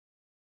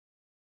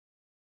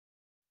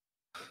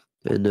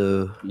And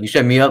You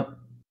set me up.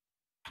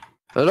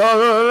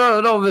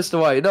 no, Mr.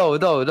 White, no.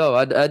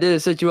 I didn't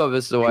set you up,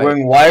 Mr. White.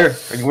 Wearing wire?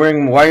 Are you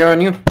wearing wire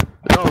on you?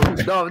 No,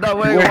 I'm not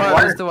wearing a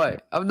wire, Mr.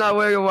 White. I'm not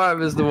wearing a wire,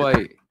 Mr.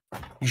 White.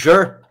 You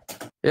sure?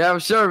 Yeah, I'm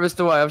sure,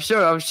 Mr. White.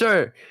 I'm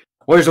sure.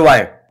 Where's the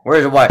wire?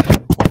 Where's the wire?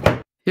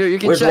 Here, you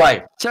can Where's the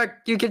wire? check.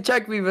 You can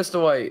check me,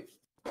 Mr. White.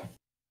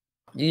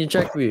 You can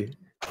check me.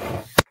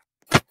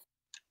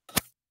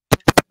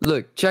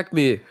 Look, check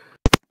me.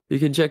 You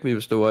can check me,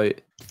 Mr.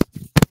 White.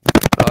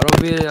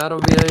 I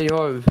don't mean any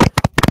harm.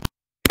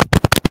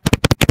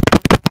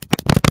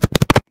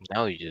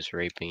 Now you're just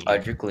raping.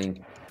 You're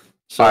clean.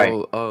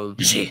 So,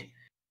 You see,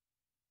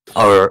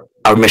 our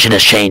mission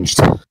has changed.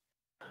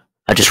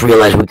 I just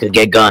realized we could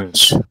get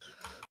guns.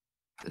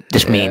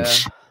 This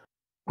means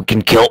we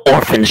can kill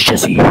orphans,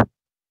 Jesse.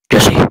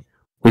 Jesse,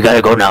 we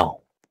gotta go now.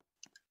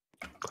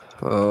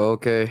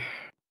 Okay.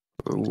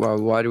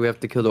 Why do we have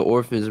to kill the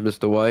orphans,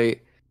 Mr.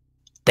 White?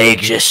 They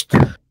exist.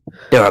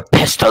 They're a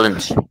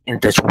pestilence in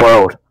this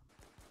world.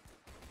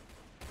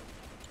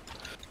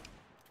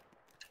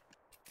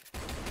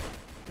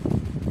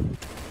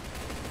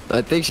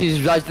 I think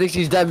she's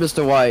dead,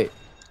 Mr. White.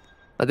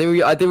 I think we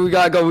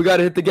gotta go. We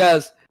gotta hit the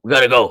gas. We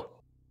gotta go.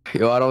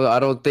 Yo, I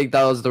don't think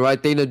that was the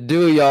right thing to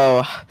do,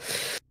 yo.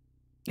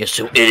 Yes,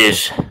 it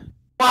is.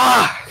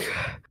 Fuck!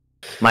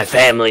 My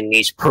family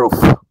needs proof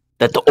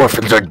that the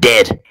orphans are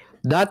dead.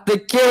 Not the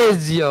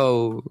kids,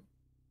 yo.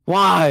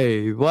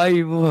 Why?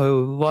 Why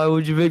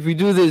would you make me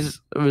do this,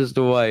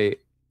 Mr. White?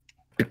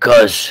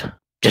 Because,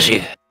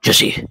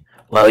 Jesse,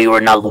 while you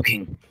were not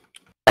looking,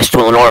 I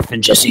stole an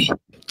orphan, Jesse.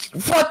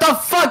 What the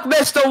fuck,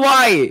 Mr.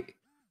 White?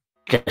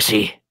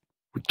 Jesse,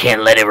 we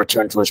can't let it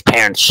return to its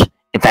parents.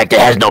 In fact, it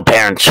has no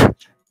parents.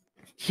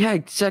 Yeah,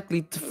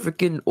 exactly. The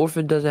freaking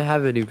orphan doesn't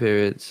have any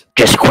parents.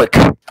 Just quick,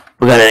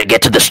 we gotta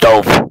get to the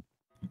stove.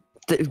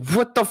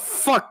 What the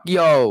fuck,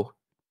 yo?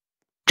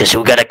 Jesse,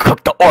 we gotta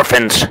cook the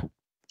orphans.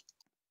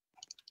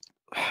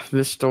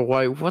 Mr.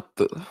 White, what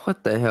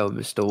the hell,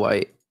 Mr.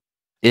 White?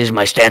 This is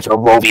my stance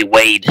on Roe v.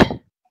 Wade.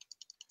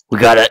 We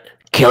gotta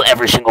kill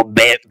every single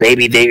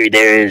baby there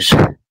is.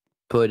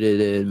 Put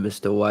it in,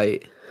 Mr.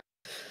 White.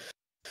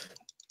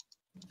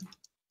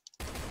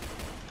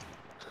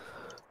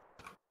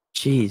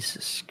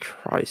 Jesus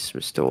Christ,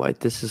 Mr. White,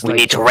 this is We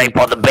need to rape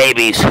all the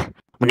babies.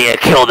 We need to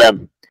kill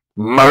them.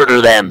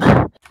 Murder them.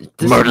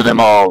 Murder them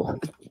all.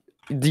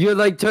 You're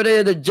like turning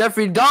into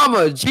Jeffrey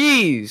Dahmer,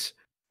 jeez.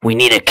 We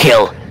need to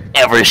kill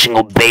every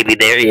single baby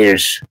there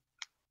is.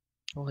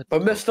 But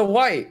Mr.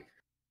 White,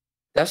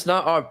 that's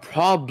not our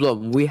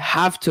problem. We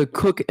have to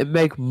cook and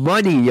make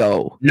money,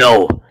 yo.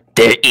 No,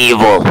 they're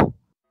evil.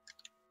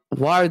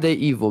 Why are they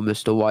evil,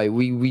 Mr. White?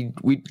 We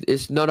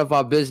it's none of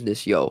our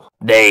business, yo.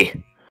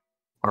 They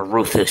are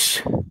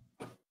ruthless,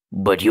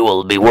 but you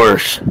will be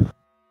worse.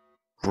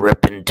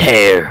 Rip and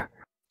tear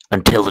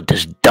until it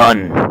is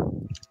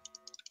done.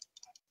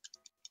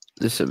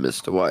 Listen,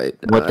 Mr. White.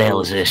 What the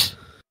hell is this?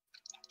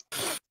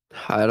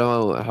 I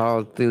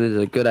don't think this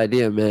is a good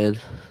idea, man.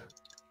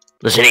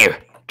 Listen here,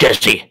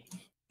 Jesse.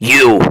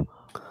 You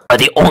are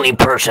the only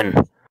person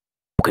who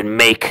can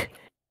make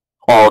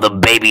all the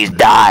babies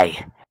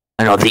die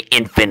and all the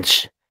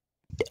infants,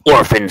 the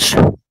orphans.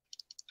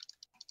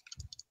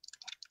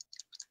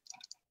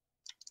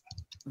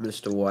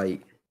 Mr.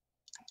 White.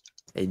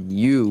 And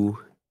you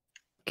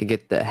can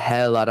get the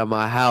hell out of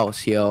my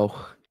house, yo.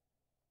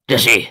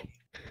 Jesse,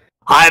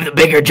 I have the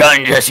bigger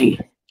gun, Jesse.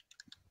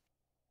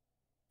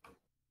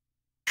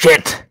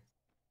 Shit.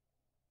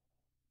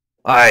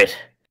 Alright,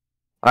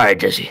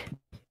 Jesse.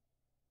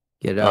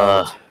 Get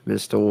out,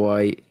 Mr.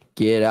 White.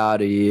 Get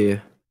out of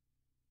here.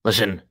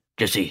 Listen,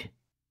 Jesse,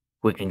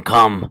 we can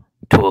come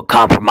to a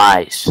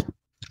compromise.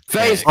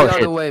 Face the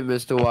other way,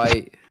 Mr.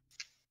 White.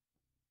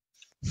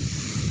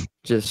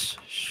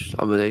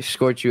 I'm gonna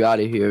escort you out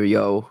of here,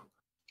 yo.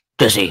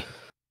 Jesse,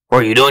 what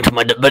are you doing to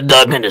my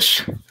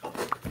goodness?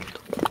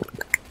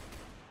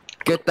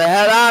 Get the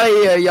hell out of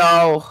here,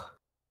 yo.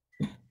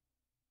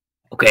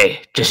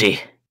 Okay, Jesse.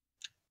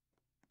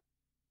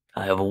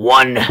 I have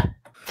one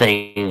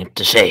thing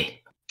to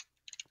say.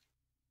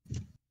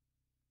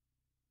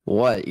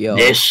 What, yo?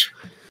 This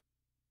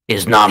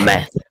is not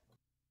meth.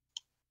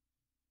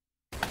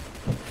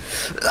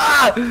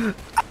 Ah!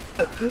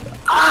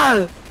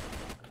 Ah!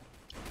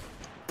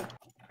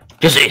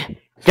 Jesse,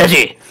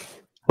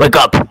 wake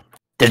up.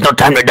 There's no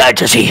time to die,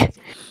 Jesse.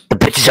 The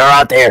bitches are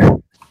out there.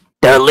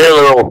 There are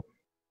literal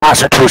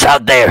prostitutes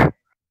out there.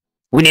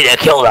 We need to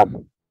kill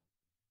them.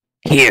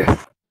 Here.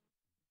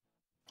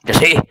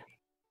 Jesse?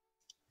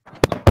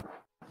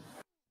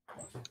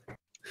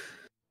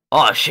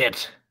 Oh,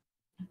 shit.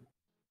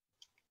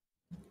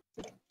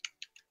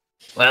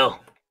 Well,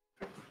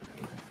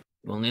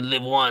 you only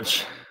live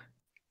once.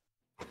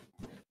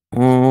 Hey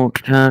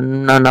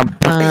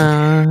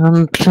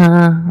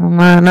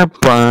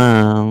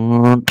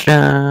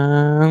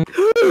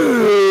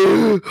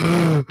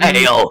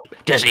yo,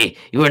 Jesse,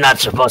 you were not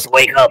supposed to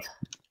wake up.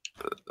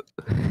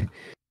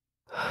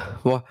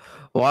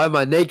 Why am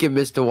I naked,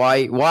 Mr.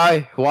 White?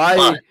 Why? Hold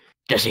on,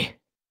 Jesse.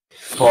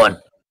 Hold on.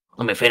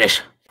 Let me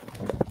finish.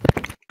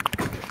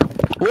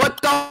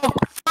 What the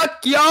fuck,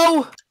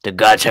 yo? The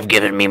gods have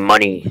given me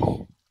money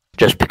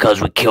just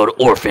because we killed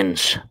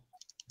orphans.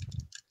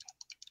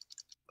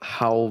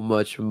 How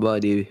much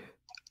money?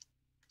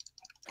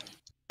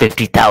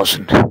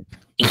 50,000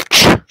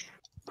 each.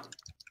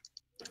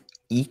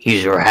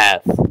 Here's your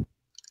half.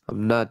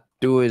 I'm not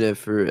doing it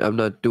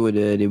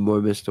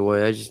anymore, Mr.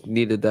 White. I just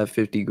needed that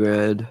 50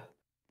 grand.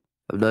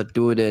 I'm not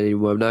doing it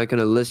anymore. I'm not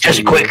gonna listen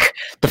Jesse, to you. quick!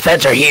 The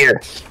feds are here!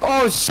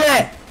 Oh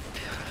shit!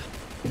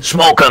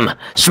 Smoke him!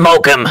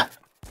 Smoke him!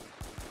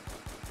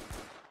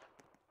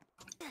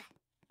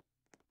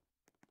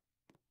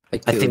 I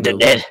think they're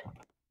dead.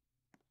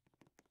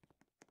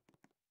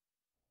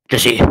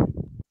 Jesse,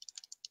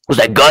 was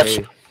that Guts?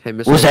 Hey,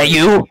 Mr. Was that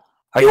you?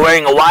 Are you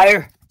wearing a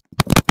wire?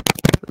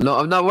 No,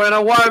 I'm not wearing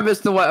a wire,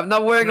 Mr. White. I'm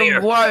not wearing a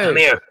wire. Come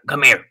here,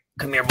 come here,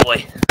 come here,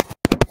 boy.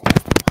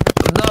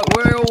 I'm not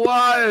wearing a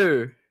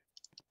wire.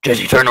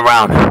 Jesse, turn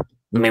around.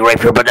 Let me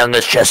rape your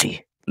badungas,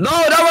 Jesse. No,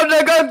 that was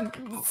a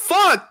good.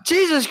 Fuck!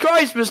 Jesus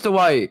Christ, Mr.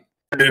 White.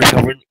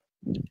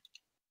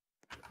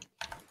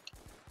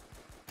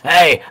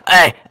 Hey,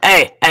 hey,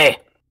 hey, hey!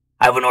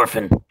 I have an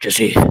orphan,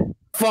 Jesse.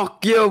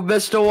 Fuck you,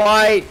 Mr.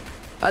 White.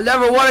 I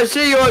never want to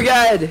see you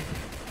again.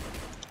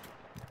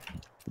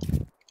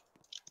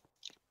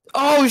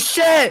 Oh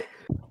shit!